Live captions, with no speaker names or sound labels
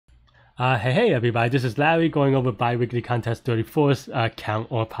Hey everybody, this is Larry going over bi-weekly contest 34's count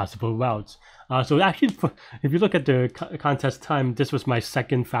all possible routes. So actually, if you look at the contest time, this was my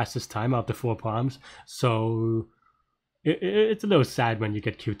second fastest time of the 4 problems. So it's a little sad when you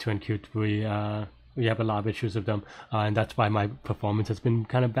get Q2 and Q3. We have a lot of issues with them, and that's why my performance has been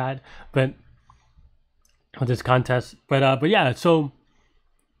kind of bad. But for this contest, but yeah, so.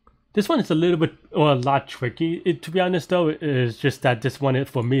 This one is a little bit or a lot tricky. To be honest, though, it's just that this one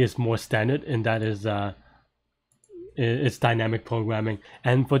for me is more standard, and that is it's dynamic programming.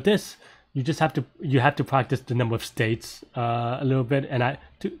 And for this, you just have to practice the number of states a little bit, and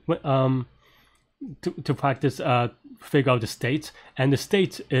to practice figure out the states. And the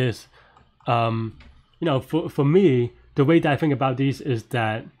states is for me, the way that I think about these is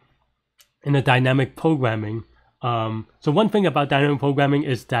that in a dynamic programming. So one thing about dynamic programming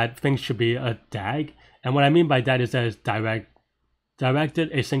is that things should be a DAG, and what I mean by that is that it's directed,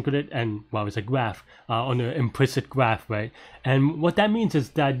 asynchronous, and well, it's a graph on an implicit graph, right? And what that means is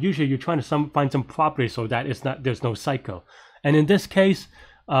that usually you're trying to find some property so that there's no cycle. And in this case,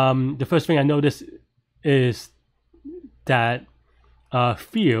 the first thing I notice is that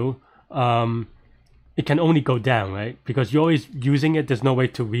field it can only go down, right? Because you're always using it. There's no way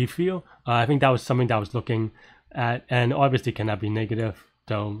to refill. I think that was something that I was looking at, and obviously cannot be negative,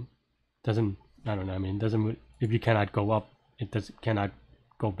 though. Doesn't, I don't know. I mean, doesn't, if you cannot go up, it cannot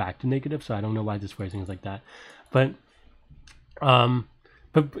go back to negative. So I don't know why this phrasing is like that, but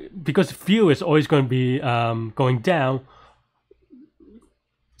because fill is always going to be going down,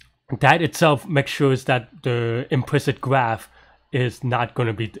 that itself makes sure that the implicit graph is not going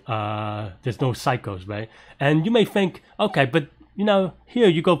to be there's no cycles, right? And you may think, okay, but here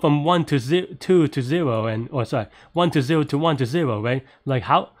you go from 1 to 2 to 0, and 1 to 0 to 1 to 0, right? Like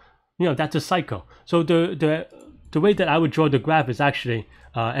how, that's a cycle. So the way that I would draw the graph is actually,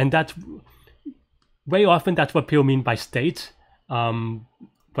 and that's very often that's what people mean by states.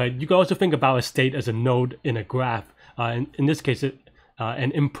 But you can also think about a state as a node in a graph. In this case,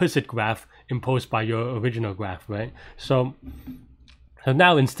 an implicit graph imposed by your original graph, right? So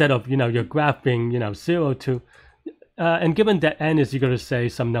now instead of your graph being 0 to and given that n is, you're going to say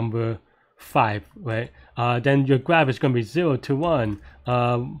some number 5, right? Then your graph is going to be 0 to 1,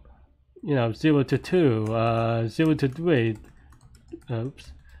 0 to 2, 0 to 3,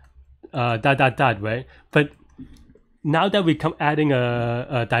 dot, right? But now that we come adding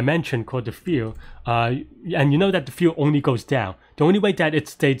a dimension called the field, and you know that the field only goes down. The only way that it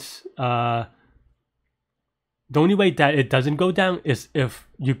states, the only way that it doesn't go down is if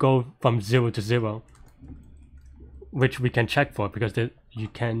you go from 0 to 0, which we can check for, because you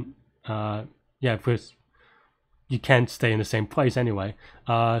can, first you can't stay in the same place anyway.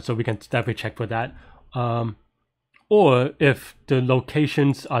 So we can definitely check for that. Or if the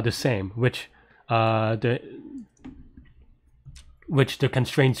locations are the same, which the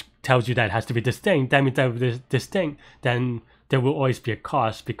constraints tells you that it has to be distinct. That means that if it's distinct, then there will always be a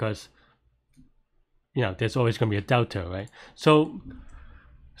cost, because there's always going to be a delta, right?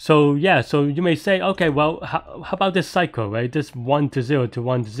 So yeah, so you may say, okay, well, how about this cycle, right? This 1 to 0 to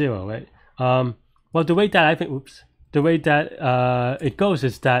 1 to 0, right? Well, the way that I think, the way that it goes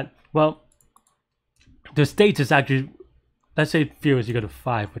is that, well, the state is actually, let's say field is equal to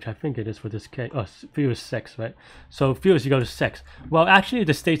 5, which I think it is for this case. Oh, field is 6, right? So field is equal to 6. Well, actually,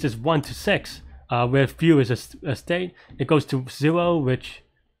 the state is 1 to 6, where field is a state. It goes to 0, which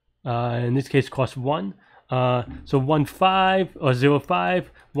in this case costs 1. So 1 5 or 0 5,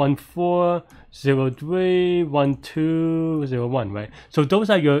 1 4, 0 3, 1 2, 0 1, right? So those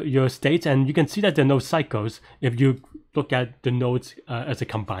are your states, and you can see that there are no cycles if you look at the nodes as a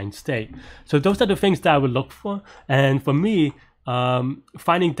combined state. So those are the things that I would look for, and for me,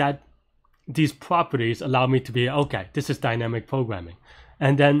 finding that these properties allow me to be, okay, this is dynamic programming.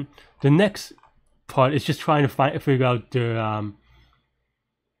 And then the next part is just trying to figure out the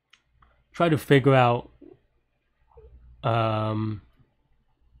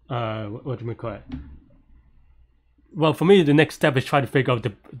what do we call it? Well, for me, the next step is try to figure out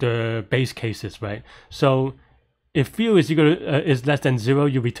the base cases, right? So if field is equal to, is less than 0,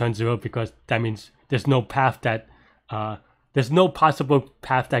 you return 0, because that means there's no path that there's no possible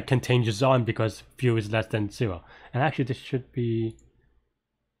path that continues on, because field is less than 0. And actually, this should be,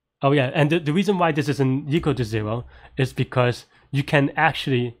 oh yeah, and the reason why this isn't equal to 0 is because you can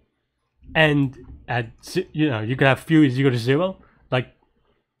actually end at, you could have field is equal to 0, like,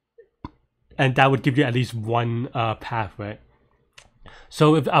 and that would give you at least one path, right?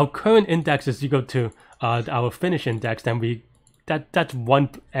 So if our current index is equal to our finish index, then that's one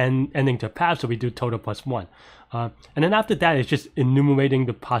ending to a path, so we do total plus one. And then after that, it's just enumerating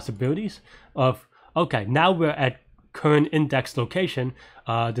the possibilities of, okay, now we're at current index location.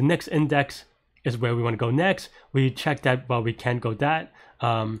 The next index is where we want to go next. We check that, well, we can't go that.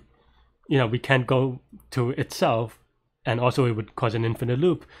 You know, we can't go to itself, and also it would cause an infinite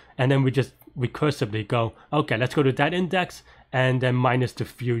loop. And then we just recursively go, okay, let's go to that index, and then minus the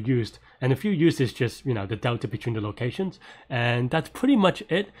few used. And the few used is just, you know, the delta between the locations. And that's pretty much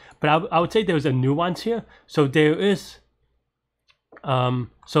it. But I would say there's a nuance here. So there is,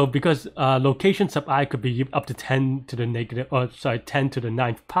 so because location sub I could be up to 10 to the negative, or sorry, 10 to the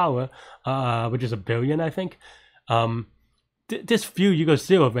 9th power, which is a billion, I think. This few equals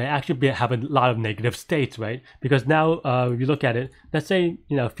 0 may actually have a lot of negative states, right? Because now if you look at it, let's say,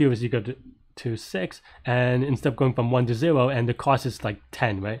 you know, few is equal to 6, and instead of going from 1 to 0, and the cost is like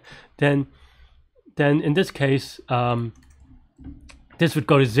 10, right? Then in this case, this would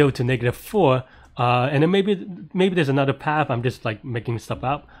go to 0 to negative 4, and then maybe there's another path. I'm just like making stuff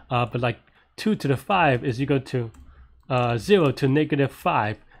up, but like 2 to the 5 is equal to 0 to negative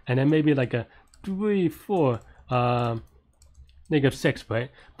 5, and then maybe like a 3, 4, negative 6, right?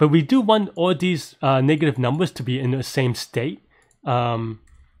 But we do want all these negative numbers to be in the same state.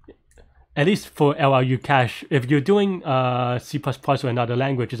 At least for LRU cache. If you're doing C++ or another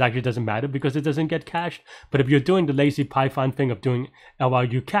language, it actually doesn't matter because it doesn't get cached. But if you're doing the lazy Python thing of doing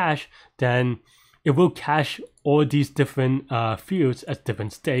LRU cache, then it will cache all these different fields as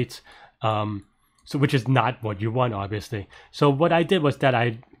different states. So which is not what you want, obviously. So what I did was that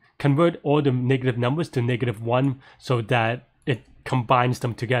I convert all the negative numbers to -1 so that it combines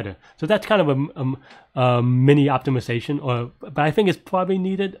them together. So that's kind of a mini optimization, but I think it's probably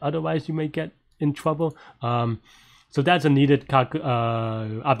needed. Otherwise, you may get in trouble. So that's a needed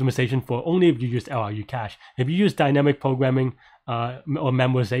optimization for only if you use LRU cache. If you use dynamic programming or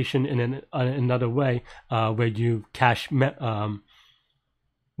memorization in another way, where you cache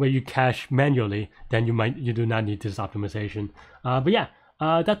manually, then you do not need this optimization. But yeah.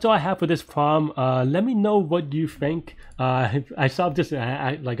 That's all I have for this problem. Let me know what you think. I solved this,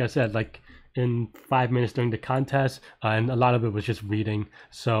 like I said, like in 5 minutes during the contest, and a lot of it was just reading.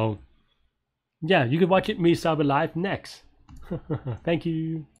 So yeah, you can watch me solve it live next. Thank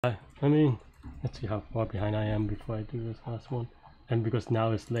you. Let's see how far behind I am before I do this last one. And because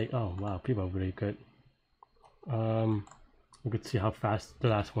now it's late. Oh wow, people are really good. You could see how fast the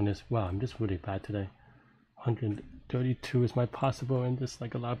last one is. Wow, I'm just really bad today. 132 is my possible, and just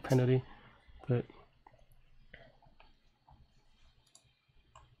like a lot of penalty, but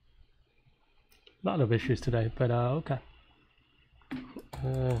a lot of issues today. But okay.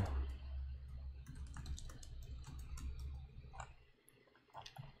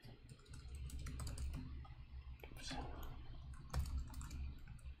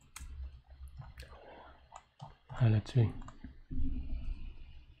 Let's see.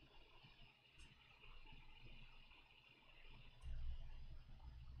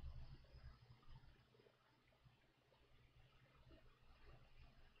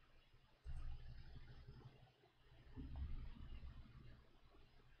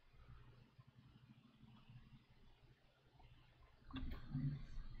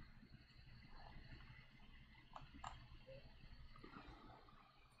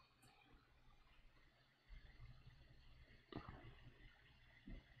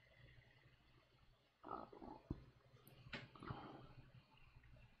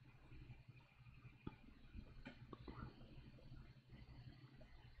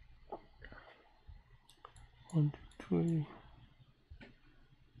 One, two, three.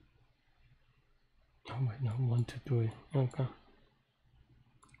 Oh wait, no, 1, 2, 3. Okay.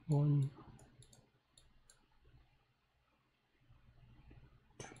 1,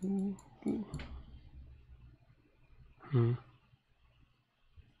 2, 3.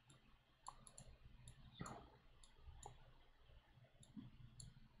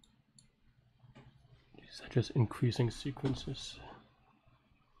 These are just increasing sequences.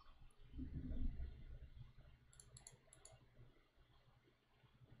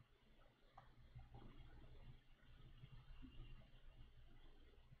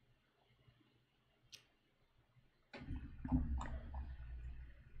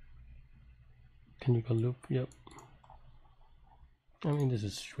 Can you go loop? Yep. I mean, this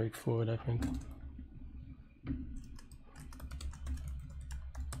is straightforward, I think.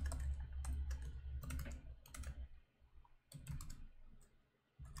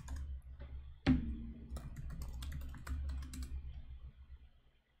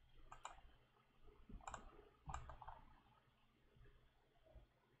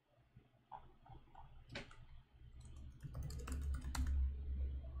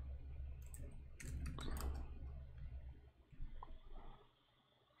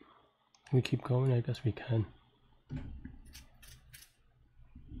 Can we keep going? I guess we can.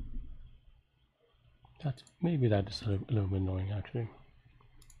 Maybe that is a little bit annoying actually.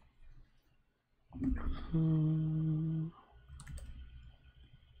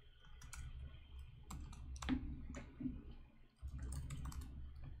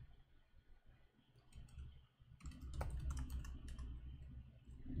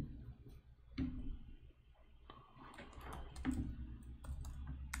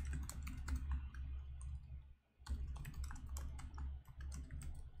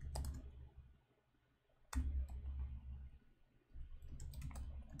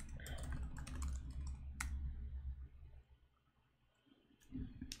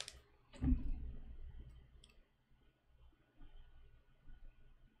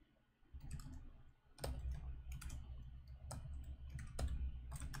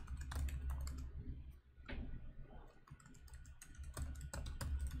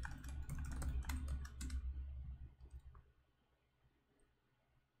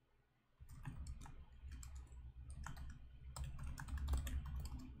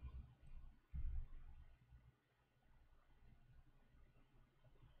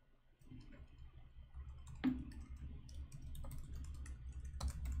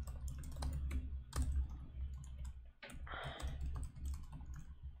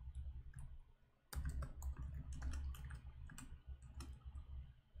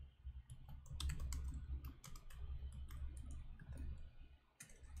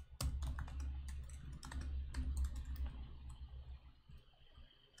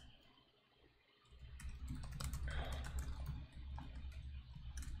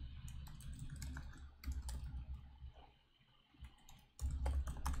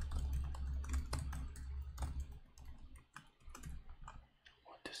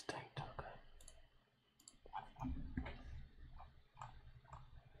 Distinct, okay.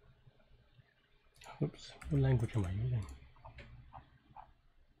 Oops, what language am I using?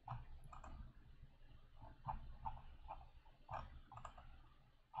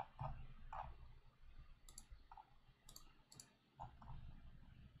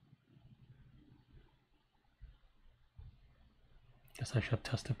 Guess I should have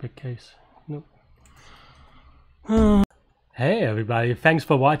tested big case. Nope. Hey everybody, thanks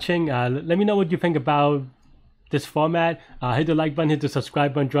for watching. Let me know what you think about this format. Hit the like button, hit the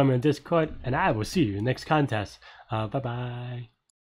subscribe button, join me on Discord, and I will see you in the next contest. Bye bye.